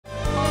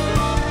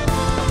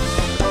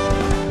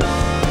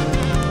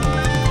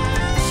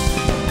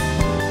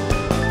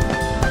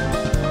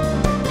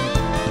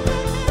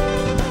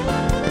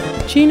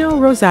Gino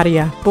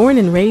Rosaria, born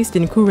and raised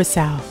in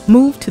Curaçao,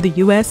 moved to the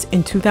U.S.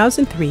 in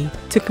 2003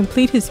 to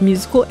complete his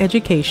musical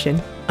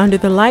education under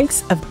the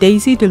likes of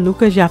Daisy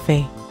DeLuca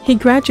Jaffe. He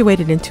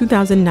graduated in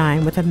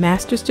 2009 with a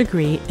master's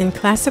degree in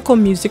classical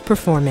music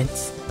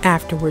performance.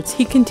 Afterwards,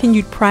 he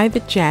continued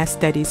private jazz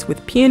studies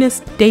with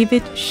pianist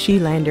David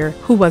Sheelander,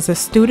 who was a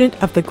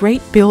student of the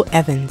great Bill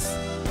Evans.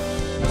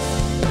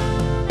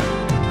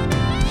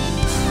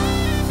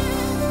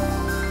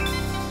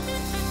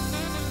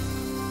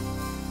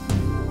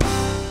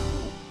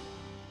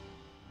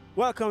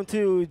 Welcome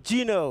to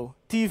Gino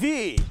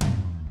TV.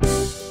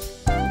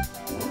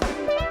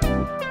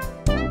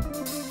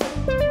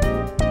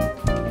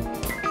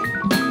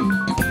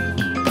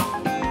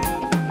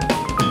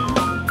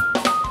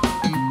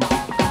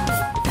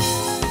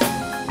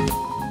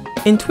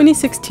 In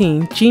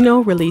 2016,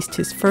 Gino released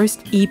his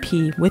first EP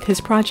with his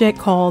project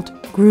called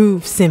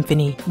Groove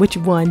Symphony, which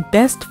won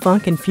Best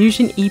Funk and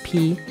Fusion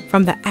EP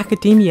from the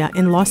Academia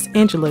in Los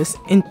Angeles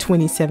in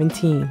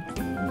 2017.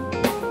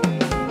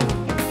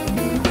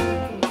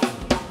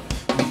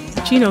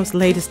 Gino's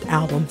latest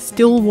album,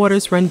 Still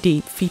Waters Run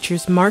Deep,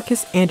 features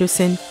Marcus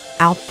Anderson,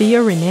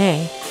 Althea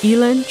Renee,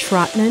 Elon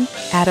Trotman,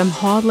 Adam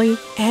Hawley,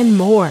 and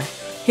more.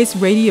 His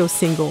radio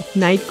single,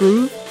 Night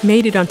Groove,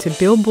 made it onto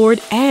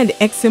Billboard and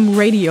XM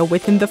Radio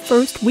within the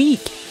first week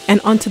and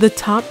onto the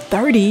top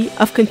 30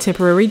 of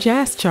contemporary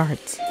jazz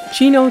charts.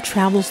 Gino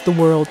travels the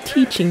world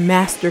teaching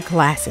master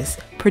classes,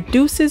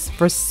 produces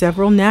for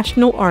several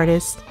national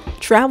artists,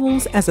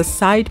 travels as a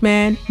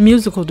sideman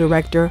musical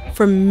director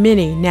for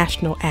many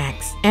national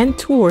acts, and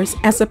tours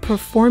as a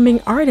performing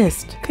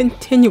artist,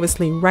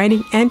 continuously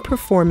writing and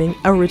performing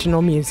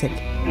original music.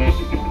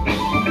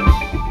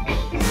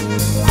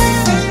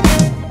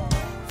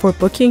 For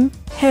booking,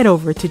 head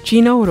over to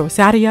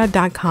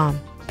GinoRosaria.com.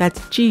 That's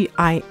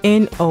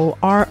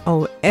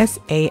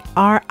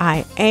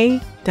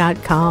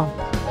GINOROSARIA.com.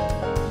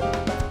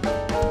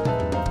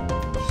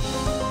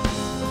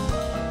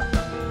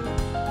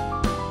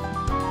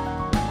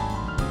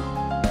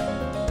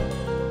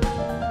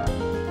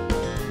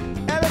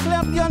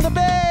 On the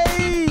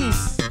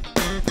bass.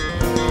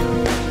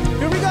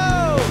 Here we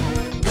go.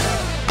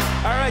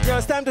 All right, y'all,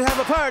 it's time to have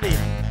a party.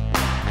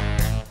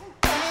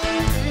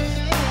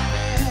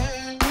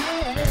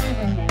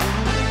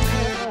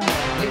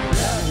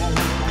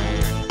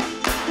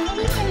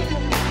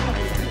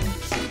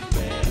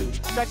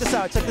 Check this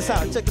out, check this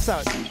out, check this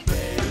out.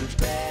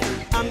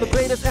 I'm the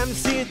greatest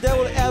MC there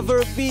will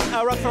ever be.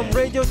 I rock from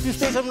radio to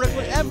stage, I'm rock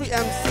with every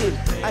MC.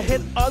 I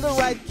hit all the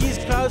right keys,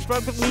 crowds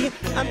rock with me.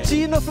 I'm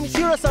Gino from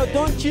Curaçao,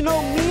 don't you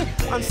know me?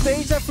 On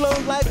stage I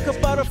float like a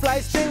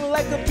butterfly, sting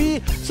like a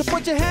bee. So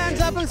put your hands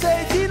up and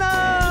say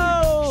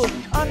Gino!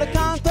 On the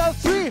count of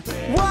 3.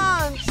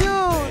 1,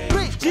 2,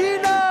 3,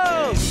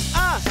 Gino!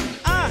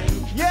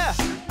 Yeah,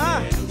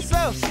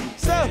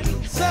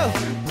 so.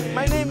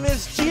 My name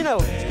is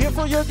Gino, here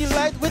for your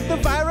delight with the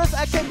virus.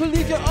 I can't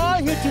believe you're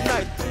all here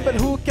tonight, but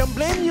who can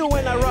blame you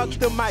when I rock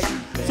the mic?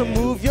 So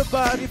move your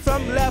body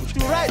from left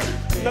to right.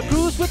 Now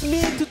cruise with me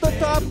to the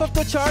top of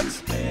the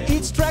charts.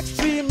 Each track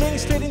streaming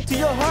straight into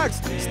your hearts.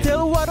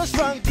 Still waters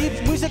run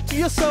deep, music to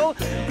your soul.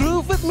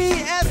 Groove with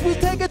me as we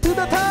take it to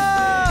the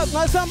top.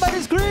 Now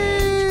somebody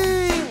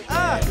scream!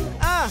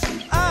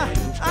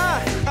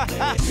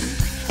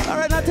 All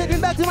right, now take me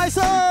back to my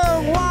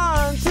song.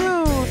 1,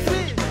 2,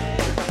 3.